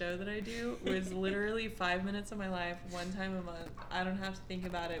live show that I do was literally 5 minutes of my life, one time a month. I don't have to think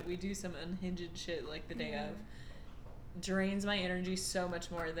about it. We do some unhinged shit like the day of. Drains my energy so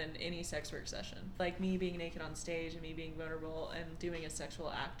much more than any sex work session. Like me being naked on stage and me being vulnerable and doing a sexual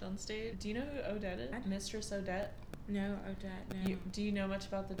act on stage. Do you know who Odette is? Mistress Odette? No, Odette, no. Do you know much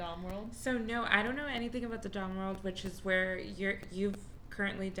about the dom world? So no, I don't know anything about the dom world, which is where you've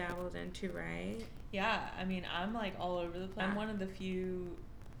currently dabbled into, right? Yeah, I mean, I'm like all over the place. I'm one of the few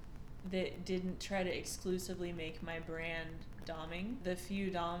that didn't try to exclusively make my brand doming. The few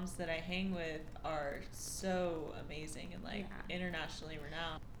doms that I hang with are so amazing and like internationally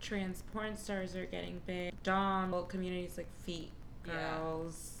renowned. Trans porn stars are getting big. Dom communities like feet,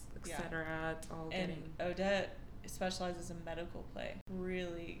 girls, etc. It's all getting. And Odette specializes in medical play.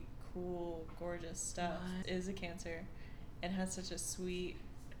 Really cool, gorgeous stuff. Is a Cancer and has such a sweet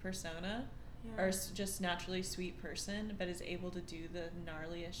persona. Or just naturally sweet person, but is able to do the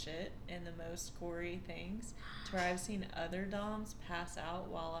gnarliest shit and the most gory things, to where I've seen other doms pass out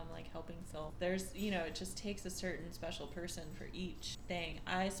while I'm like helping film. There's, you know, it just takes a certain special person for each thing.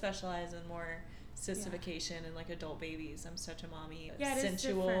 I specialize in more sissification and like adult babies. I'm such a mommy,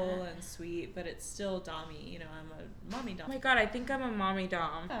 sensual and sweet, but it's still dommy. You know, I'm a mommy dom. Oh my god, I think I'm a mommy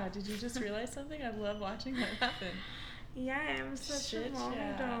dom. Did you just realize something? I love watching that happen. Yeah, I'm such a mommy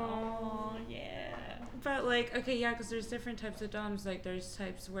dom. Oh, yeah. But like, okay, yeah, because there's different types of doms. Like, there's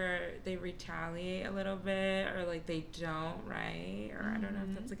types where they retaliate a little bit, or like they don't, right? Or I don't know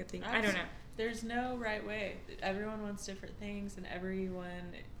if that's like a thing. I don't know. There's no right way. Everyone wants different things, and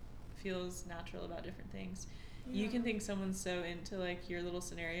everyone feels natural about different things. You can think someone's so into like your little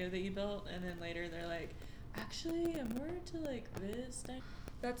scenario that you built, and then later they're like, actually, I'm more into like this thing.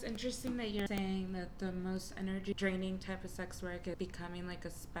 That's interesting that you're saying that the most energy draining type of sex work is becoming like a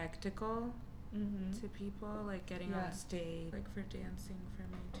spectacle to people, like getting on stage, like for dancing for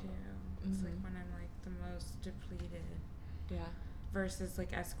me too. It's like when I'm like the most depleted. Yeah. Versus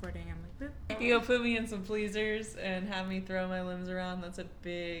like escorting, I'm like, boop. You go put me in some pleasers and have me throw my limbs around. That's a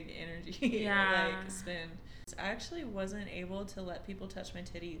big energy like spin. I actually wasn't able to let people touch my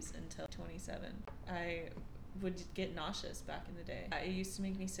titties until 27. I would get nauseous back in the day. It used to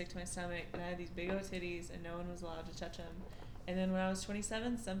make me sick to my stomach, and I had these big old titties and no one was allowed to touch them. And then when I was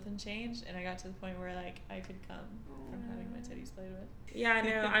 27, something changed, and I got to the point where like I could come from having my titties played with. Yeah, I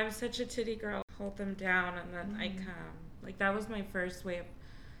know. I'm such a titty girl. Hold them down and then I come. Like that was my first way of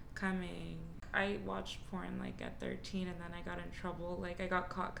coming. I watched porn like at 13, and then I got in trouble. Like I got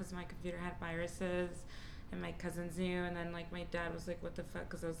caught because my computer had viruses. And my cousins knew, and then like my dad was like, what the fuck,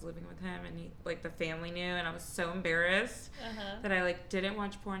 because I was living with him, and he like the family knew, and I was so embarrassed that I like didn't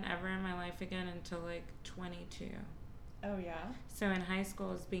watch porn ever in my life again until like 22. Oh yeah. So in high school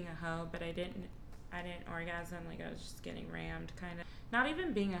I was being a hoe, but I didn't orgasm. Like I was just getting rammed, kind of. Not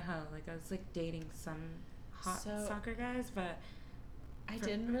even being a hoe. Like I was like dating some hot soccer guys, but I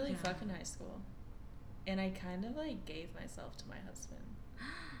didn't really fuck in high school, and I kind of like gave myself to my husband.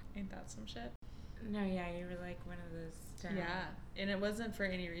 Ain't that some shit? No, yeah, you were like one of those. Yeah, and it wasn't for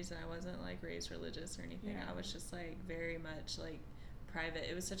any reason. I wasn't like raised religious or anything. I was just like very much like private.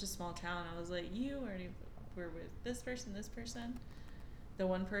 It was such a small town. I was like, you already were with this person. The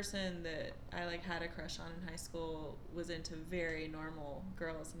one person that I like had a crush on in high school was into very normal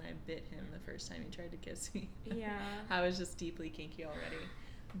girls, and I bit him the first time he tried to kiss me. Yeah. I was just deeply kinky already.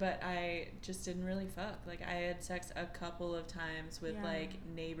 But I just didn't really fuck. Like, I had sex a couple of times with, like,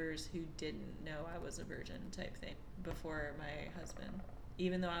 neighbors who didn't know I was a virgin type thing before my husband.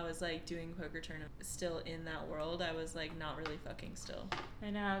 Even though I was, like, doing poker tournaments, still in that world, I was, like, not really fucking still. I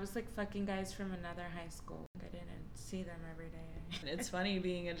know, I was, like, fucking guys from another high school. I didn't see them every day. It's funny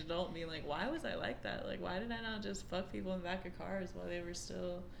being an adult and being like, why was I like that? Like, why did I not just fuck people in the back of cars while they were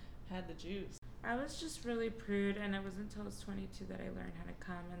still had the juice? I was just really prude, and it wasn't until I was 22 that I learned how to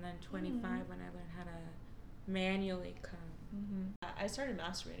come, and then 25 when I learned how to manually come. I started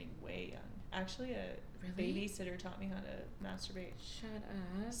masturbating way young. Actually, a babysitter taught me how to masturbate. Shut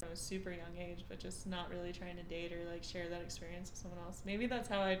up. I was super young age, but just not really trying to date or, like, share that experience with someone else. Maybe that's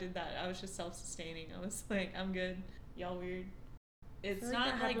how I did that. I was just self-sustaining. I was like, I'm good. Y'all weird. It's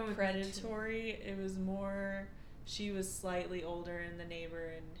not, like, predatory. It was more... She was slightly older and the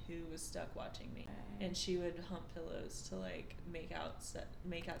neighbor and who was stuck watching me. And she would hump pillows to, like, make out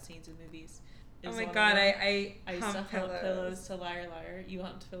scenes in movies. Oh my god, I used to hump pillows to Liar Liar. You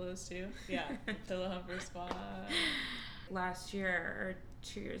humped pillows too? Yeah. Pillow humper squad. Last year or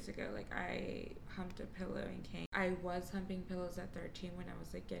 2 years ago, like, I humped a pillow in kinks. I was humping pillows at 13 when I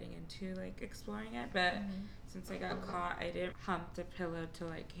was, like, getting into, like, exploring it. But since I got caught, I didn't hump the pillow till,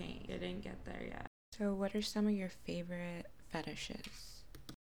 like, kinks. I didn't get there yet. So what are some of your favorite fetishes?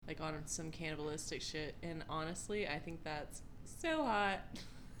 Like, on some cannibalistic shit. And honestly, I think that's so hot.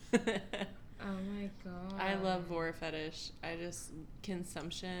 Oh my god. I love vor fetish. I just...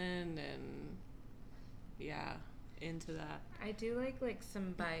 Consumption and... Yeah, into that. I do like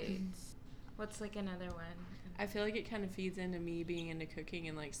some bites. What's, like, another one? I feel like it kind of feeds into me being into cooking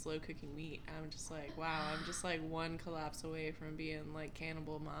and, like, slow cooking meat. I'm just like, wow, I'm just, like, one collapse away from being, like,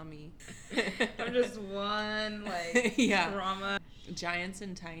 cannibal mommy. I'm just one, like, trauma. Giants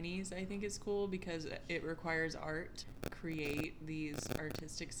and tinies, I think, is cool because it requires art. Create these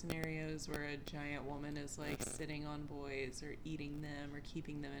artistic scenarios where a giant woman is, like, sitting on boys or eating them or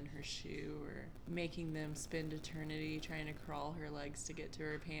keeping them in her shoe or making them spend eternity trying to crawl her legs to get to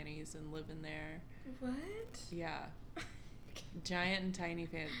her panties and live in there. What? Yeah. Giant and tiny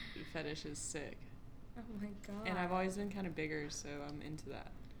fetish is sick. Oh my god. And I've always been kind of bigger, so I'm into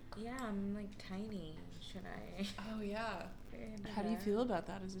that. Yeah, I'm, like, tiny. Should I? Oh, yeah. How do you feel about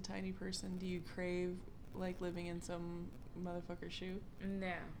that as a tiny person? Do you crave, like, living in some motherfucker's shoe?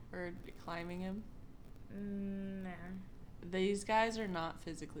 No. Or climbing him? No. These guys are not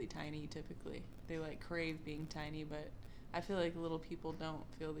physically tiny, typically. They, like, crave being tiny, but I feel like little people don't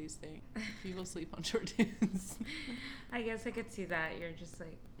feel these things. People sleep on short dudes. I guess I could see that. You're just,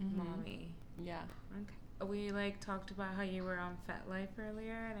 like, mommy. Yeah. Okay. We, like, talked about how you were on FetLife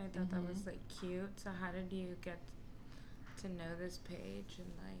earlier, and I thought that was, like, cute. So how did you get to know this page and,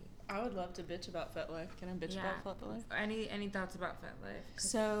 like... I would love to bitch about FetLife. Can I bitch about FetLife? Any thoughts about FetLife?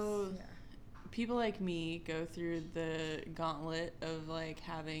 So... Yeah. People like me go through the gauntlet of, like,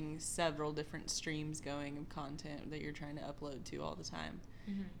 having several different streams going of content that you're trying to upload to all the time.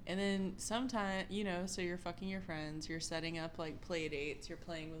 And then sometimes, you know, so you're fucking your friends, you're setting up, like, play dates, you're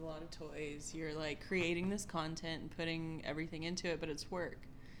playing with a lot of toys, you're, like, creating this content and putting everything into it, but it's work.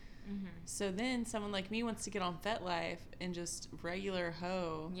 So then someone like me wants to get on FetLife and just regular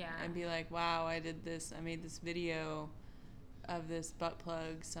hoe and be like, wow, I did this, I made this video of this butt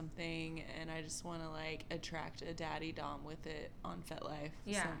plug something, and I just want to, like, attract a daddy dom with it on FetLife.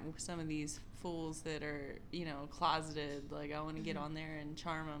 Some of these fools that are, you know, closeted, like, I want to get on there and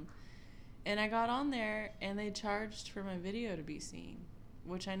charm them. And I got on there, and they charged for my video to be seen,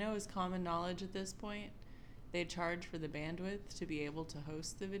 which I know is common knowledge at this point. They charge for the bandwidth to be able to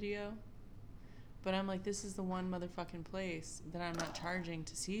host the video. But I'm like, this is the one motherfucking place that I'm not charging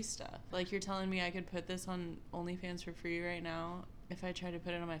to see stuff. Like, you're telling me I could put this on OnlyFans for free right now if I try to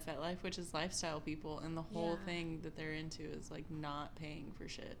put it on my FetLife, which is lifestyle people, and the whole thing that they're into is, like, not paying for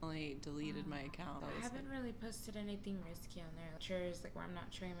shit. I only deleted my account. I haven't really posted anything risky on there. Pictures, like, where I'm not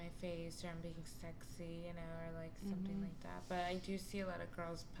showing my face or I'm being sexy, you know, or, like, something like that. But I do see a lot of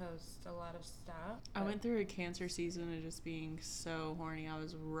girls post a lot of stuff. I went through a cancer season of just being so horny. I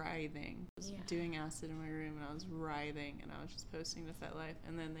was writhing. I was doing acid in my room, and I was writhing, and I was just posting to FetLife.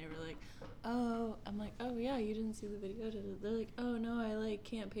 And then they were like, oh, I'm like, oh, yeah, you didn't see the video. They're like, oh, no, I, like,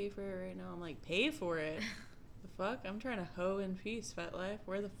 can't pay for it right now. I'm like, pay for it? The fuck? I'm trying to hoe in peace, FetLife.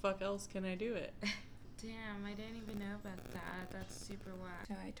 Where the fuck else can I do it? Damn, I didn't even know about that. That's super whack.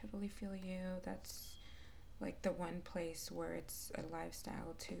 So I totally feel you. That's, like, the one place where it's a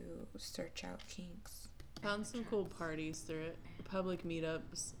lifestyle to search out kinks. Found some cool parties through it. Public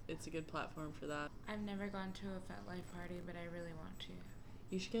meetups, it's a good platform for that. I've never gone to a FetLife party, but I really want to.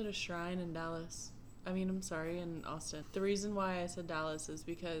 You should get a shrine in Dallas. I'm sorry, in Austin. The reason why I said Dallas is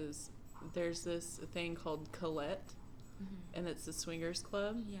because there's this thing called Colette, and it's the swingers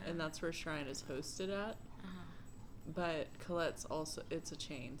club, and that's where Shrine is hosted at. But Colette's also, it's a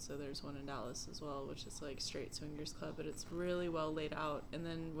chain, so there's one in Dallas as well, which is like straight swingers club, but it's really well laid out. And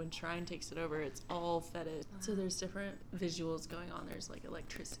then when Shrine takes it over, it's all fetish. So there's different visuals going on. There's like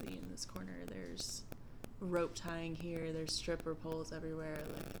electricity in this corner. There's rope tying here. There's stripper poles everywhere.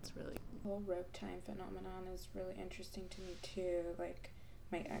 Like, it's really cool. The whole rope tying phenomenon is really interesting to me too. Like,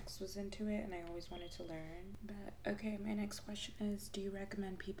 my ex was into it and I always wanted to learn. But okay, my next question is, do you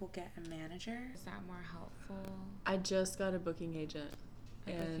recommend people get a manager? Is that more helpful? I just got a booking agent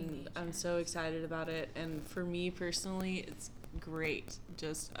and I'm so excited about it. And for me personally, it's great.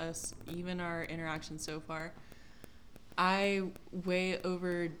 Just us, even our interactions so far. I way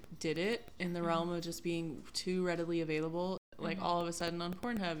overdid it in the realm of just being too readily available. Like, all of a sudden on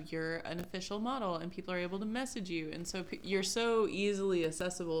Pornhub, you're an official model and people are able to message you. And so you're so easily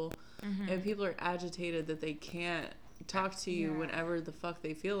accessible and people are agitated that they can't talk to you whenever the fuck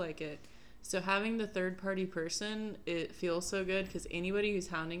they feel like it. So having the third party person, it feels so good because anybody who's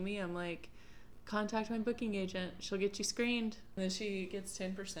hounding me, I'm like, contact my booking agent. She'll get you screened. And then she gets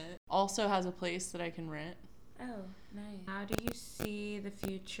 10%. Also has a place that I can rent. Oh, nice. How do you see the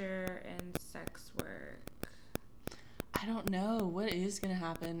future in sex work? I don't know what is going to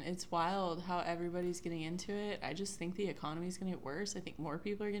happen. It's wild how everybody's getting into it. I just think the economy is going to get worse. I think more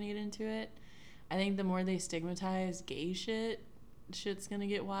people are going to get into it. I think the more they stigmatize gay shit's going to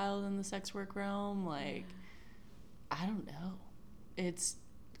get wild in the sex work realm. Like, I don't know. It's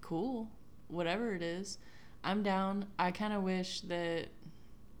cool. Whatever it is. I'm down. I kind of wish that,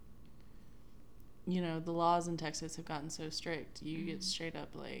 the laws in Texas have gotten so strict. You get straight up,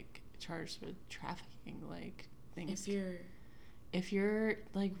 like, charged with trafficking, like, things. If you're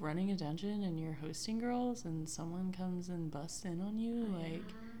like running a dungeon and you're hosting girls and someone comes and busts in on you, like,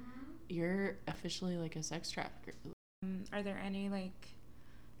 you're officially like a sex trafficker. Are there any like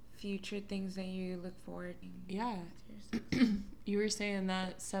future things that you look forward to? Yeah. You were saying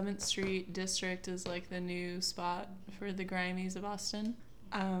that 7th Street district is like the new spot for the Grimies of Austin.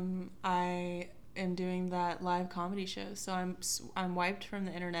 I am doing that live comedy show, so I'm wiped from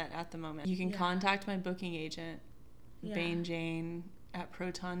the internet at the moment. You can contact my booking agent, Bane Jane at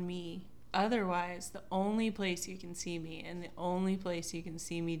Proton Me. Otherwise, the only place you can see me and the only place you can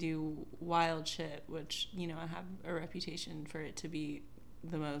see me do wild shit, which I have a reputation for it to be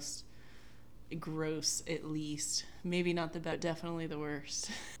the most gross, at least, maybe not the best, definitely the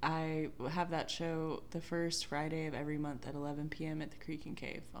worst. I have that show the first Friday of every month at 11 p.m. at the Creek and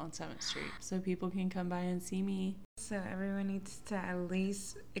Cave on 7th Street, so people can come by and see me. So everyone needs to at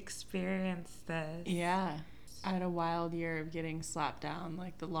least experience this. I had a wild year of getting slapped down.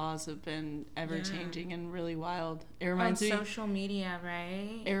 Like, the laws have been ever changing and really wild. It reminds me social media,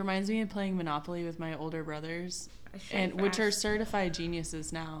 right? It reminds me of playing Monopoly with my older brothers, which are certified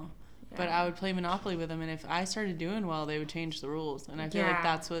geniuses now. But I would play Monopoly with them, and if I started doing well, they would change the rules. And I feel like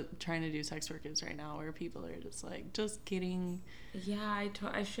that's what trying to do sex work is right now, where people are just like, just kidding. Yeah,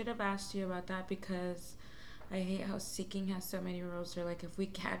 I should have asked you about that because I hate how Seeking has so many rules. They're like, if we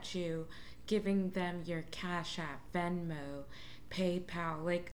catch you giving them your Cash App, Venmo, PayPal,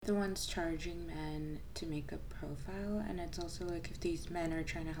 like the ones charging men to make a profile. And it's also like, if these men are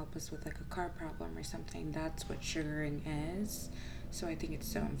trying to help us with like a car problem or something, that's what sugaring is. So I think it's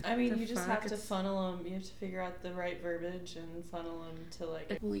so unfair. You just have to funnel them. You have to figure out the right verbiage and funnel them to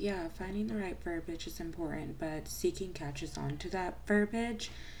like... Well, yeah, finding the right verbiage is important, but Seeking catches on to that verbiage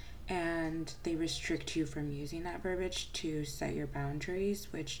and they restrict you from using that verbiage to set your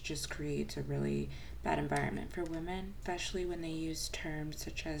boundaries, which just creates a really bad environment for women, especially when they use terms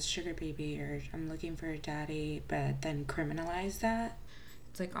such as sugar baby or I'm looking for a daddy, but then criminalize that.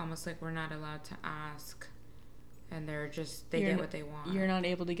 It's like almost like we're not allowed to ask. And they get what they want. You're not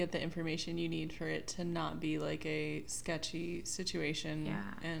able to get the information you need for it to not be like a sketchy situation. Yeah.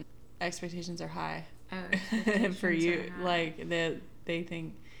 And expectations are high. Oh, for you. Like, they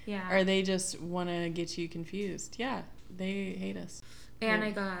think... Yeah. Or they just want to get you confused. Yeah. They hate us. And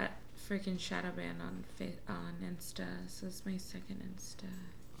I got freaking shadow banned on Insta. So it's my second Insta.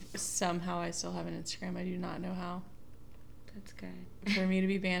 Somehow I still have an Instagram. I do not know how. That's good. For me to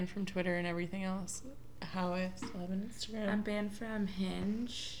be banned from Twitter and everything else... How I still have an Instagram. I'm banned from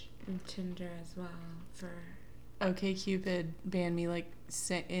Hinge and Tinder as well. For OkCupid banned me like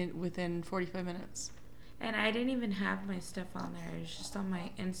within 45 minutes. And I didn't even have my stuff on there. It was just on my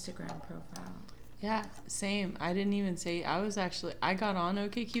Instagram profile. Yeah, same. I didn't even say... I got on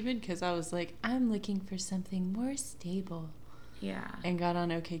OkCupid because I was like, I'm looking for something more stable. Yeah. And got on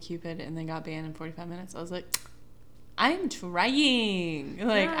OkCupid and then got banned in 45 minutes. I was like, I'm trying.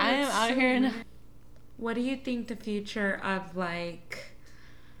 Like, Yeah, I am that's out so here. weird. What do you think the future of, like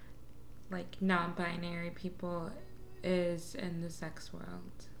non-binary people is in the sex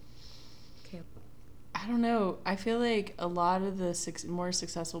world? Okay. I don't know. I feel like a lot of the more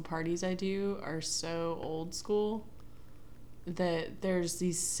successful parties I do are so old school that there's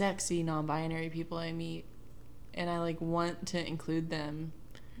these sexy non-binary people I meet and I like want to include them,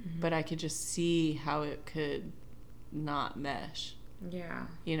 but I could just see how it could not mesh. Yeah.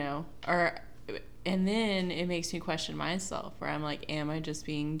 You know? And then it makes me question myself where I'm like, am I just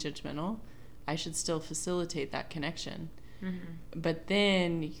being judgmental? I should still facilitate that connection. Mm-hmm. But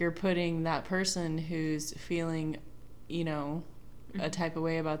then you're putting that person who's feeling, you know, a type of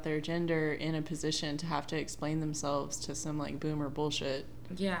way about their gender in a position to have to explain themselves to some like boomer bullshit.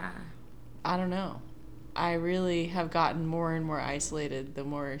 Yeah. I don't know. I really have gotten more and more isolated the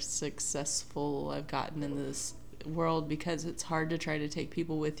more successful I've gotten in this world, because it's hard to try to take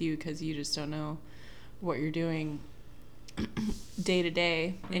people with you because you just don't know what you're doing day to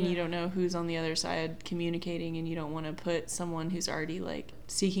day, and you don't know who's on the other side communicating, and you don't want to put someone who's already like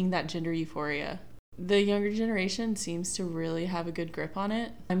seeking that gender euphoria. The younger generation seems to really have a good grip on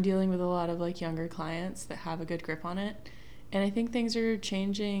it. I'm dealing with a lot of like younger clients that have a good grip on it, and I think things are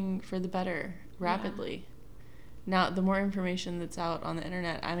changing for the better rapidly. Now, the more information that's out on the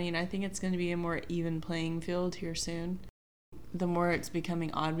internet, I mean, I think it's going to be a more even playing field here soon. The more it's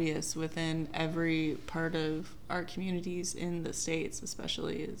becoming obvious within every part of our communities in the States,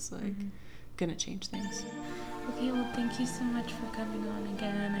 especially, is like going to change things. Okay, well, thank you so much for coming on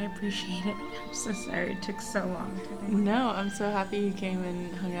again. I appreciate it. I'm so sorry it took so long today. No, I'm so happy you came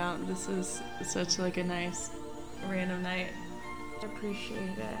and hung out. This is such like a nice random night. I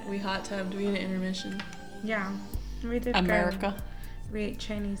appreciate it. We hot tubbed. We had an intermission. Yeah, we did America. Go. We ate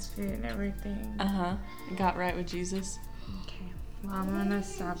Chinese food and everything. Got right with Jesus. Okay, well, I'm gonna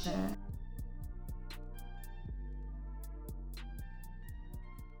stop it.